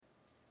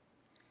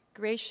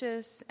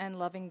Gracious and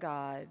loving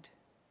God,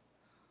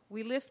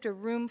 we lift a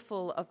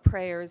roomful of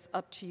prayers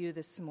up to you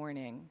this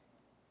morning.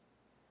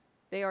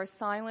 They are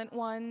silent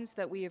ones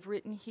that we have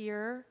written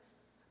here,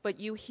 but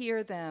you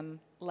hear them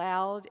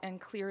loud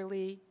and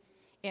clearly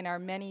in our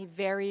many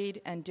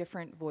varied and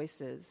different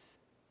voices.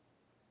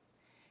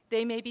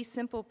 They may be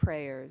simple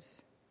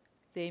prayers.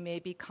 They may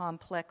be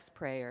complex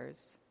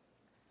prayers.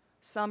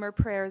 Some are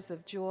prayers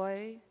of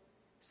joy.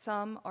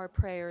 Some are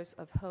prayers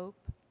of hope.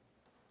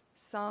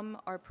 Some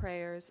are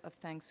prayers of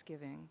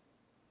thanksgiving.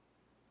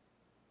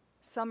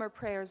 Some are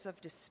prayers of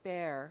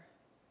despair.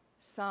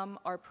 Some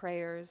are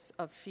prayers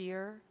of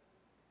fear.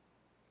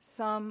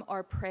 Some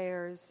are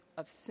prayers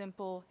of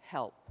simple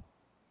help.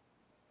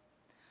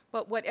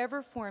 But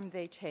whatever form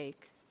they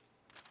take,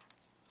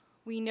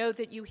 we know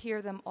that you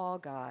hear them all,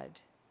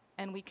 God,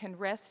 and we can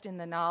rest in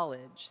the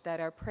knowledge that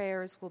our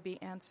prayers will be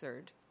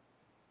answered.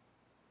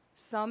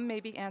 Some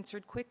may be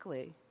answered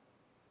quickly.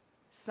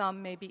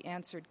 Some may be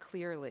answered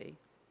clearly.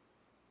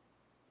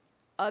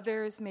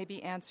 Others may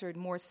be answered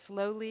more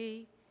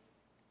slowly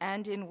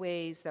and in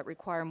ways that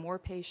require more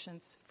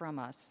patience from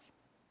us.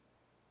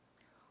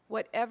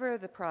 Whatever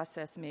the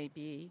process may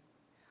be,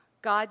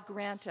 God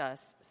grant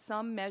us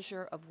some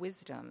measure of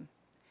wisdom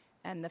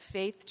and the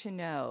faith to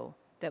know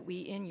that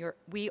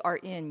we are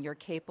in your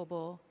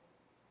capable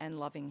and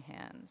loving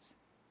hands.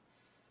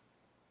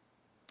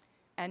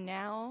 And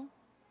now,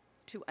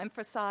 to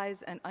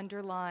emphasize and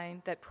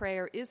underline that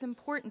prayer is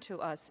important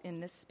to us in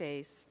this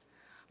space,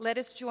 let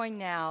us join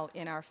now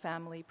in our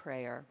family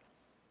prayer.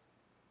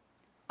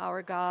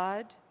 Our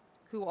God,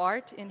 who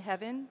art in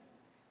heaven,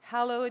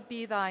 hallowed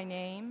be thy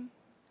name.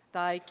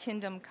 Thy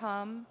kingdom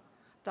come,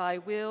 thy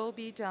will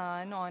be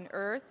done on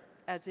earth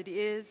as it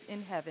is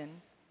in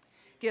heaven.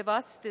 Give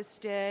us this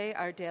day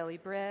our daily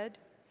bread,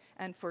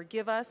 and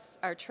forgive us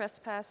our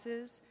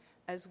trespasses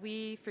as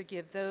we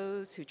forgive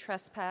those who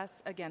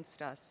trespass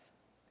against us.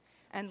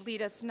 And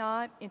lead us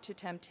not into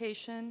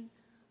temptation,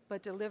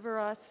 but deliver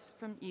us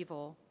from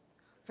evil.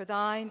 For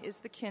thine is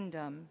the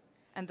kingdom,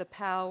 and the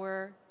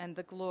power, and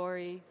the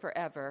glory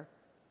forever.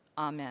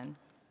 Amen.